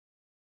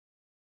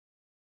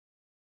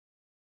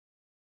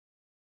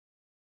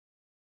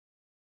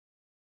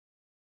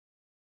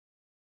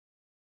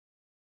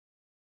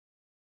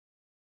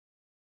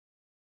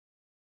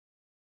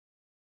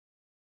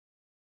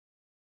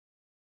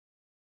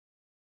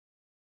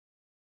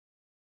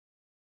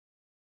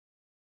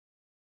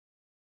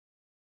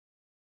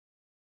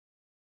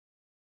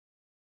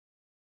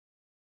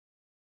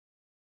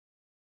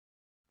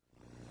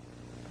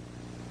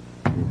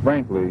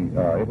frankly,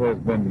 it has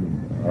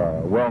been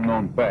a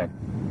well-known fact,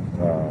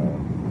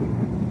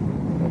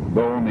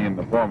 though only in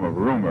the form of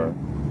rumor,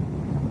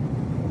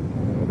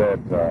 that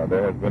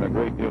there has been a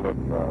great deal of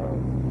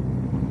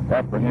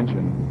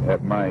apprehension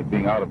at my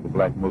being out of the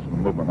black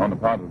Muslim movement on the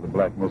part of the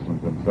black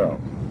Muslims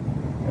themselves.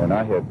 And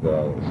I had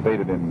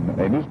stated in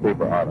a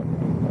newspaper article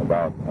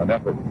about an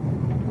effort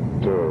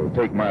to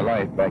take my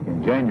life back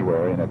in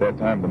January, and at that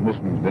time the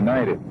Muslims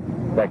denied it.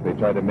 In fact, they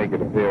tried to make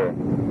it appear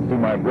to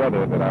my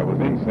brother that I was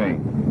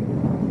insane.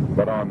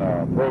 But on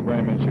a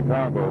program in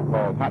Chicago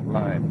called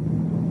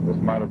Hotline, this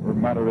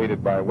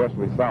moderated by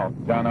Wesley South,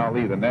 John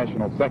Ali, the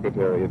national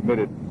secretary,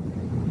 admitted,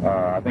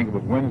 I think it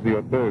was Wednesday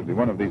or Thursday,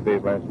 one of these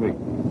days last week,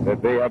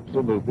 that they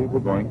absolutely were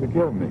going to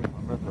kill me.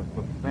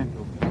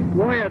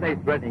 Why are they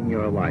threatening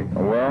your life?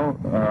 Well,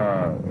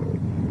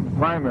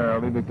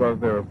 primarily because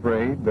they're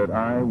afraid that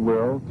I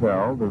will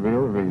tell the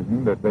real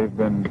reason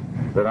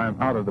that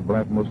I'm out of the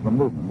black Muslim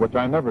movement, which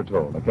I never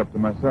told. I kept to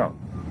myself.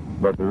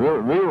 But the real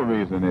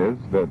reason is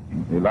that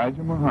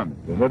Elijah Muhammad,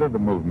 the head of the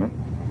movement,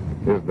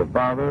 is the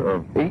father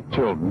of 8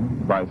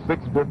 children by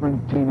 6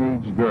 different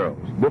teenage girls,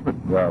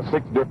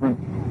 6 different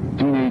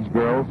teenage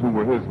girls who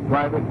were his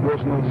private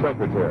personal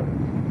secretaries.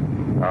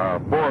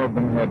 4 of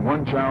them had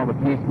 1 child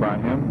apiece by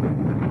him.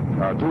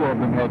 2 of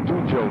them had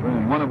 2 children,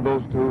 and one of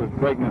those 2 is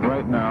pregnant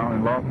right now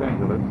in Los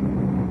Angeles,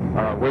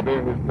 where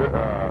they're his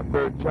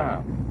 3rd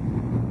child.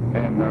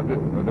 And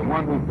the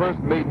one who first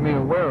made me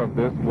aware of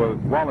this was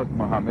Wallace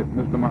Muhammad,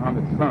 Mr.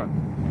 Muhammad's son.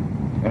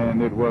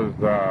 And it was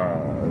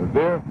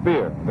their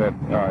fear that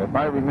if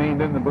I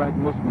remained in the black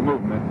Muslim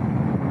movement,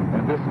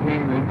 and this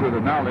came into the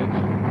knowledge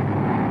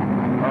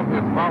of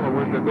his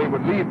followers, that they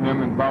would leave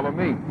him and follow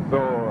me. So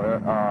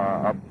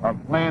a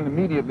plan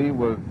immediately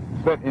was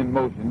set in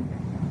motion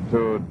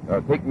to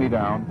take me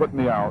down, put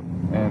me out,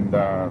 and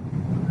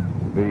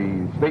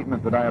the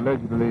statement that I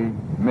allegedly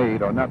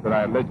made, or not that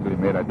I allegedly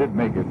made, I did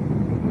make it,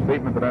 the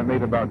statement that I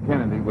made about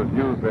Kennedy was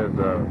used as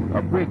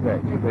a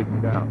pretext to take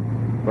me down.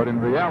 But in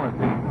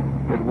reality,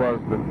 it was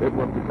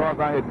because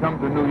I had come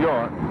to New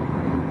York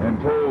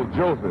and told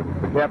Joseph,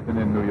 the captain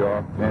in New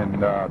York,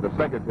 and the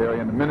secretary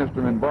and the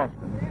minister in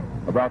Boston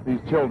about these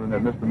children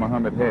that Mr.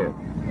 Muhammad had.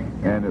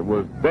 And it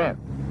was that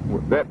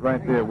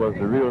right there was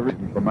the real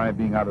reason for my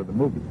being out of the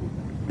movement.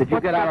 What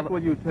steps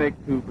will you take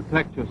to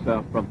protect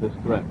yourself from this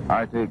threat?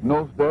 I take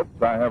no steps.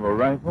 I have a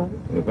rifle.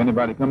 If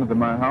anybody comes to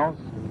my house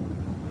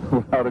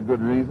without a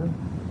good reason,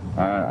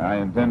 I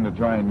intend to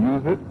try and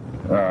use it,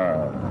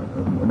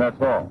 and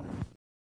that's all.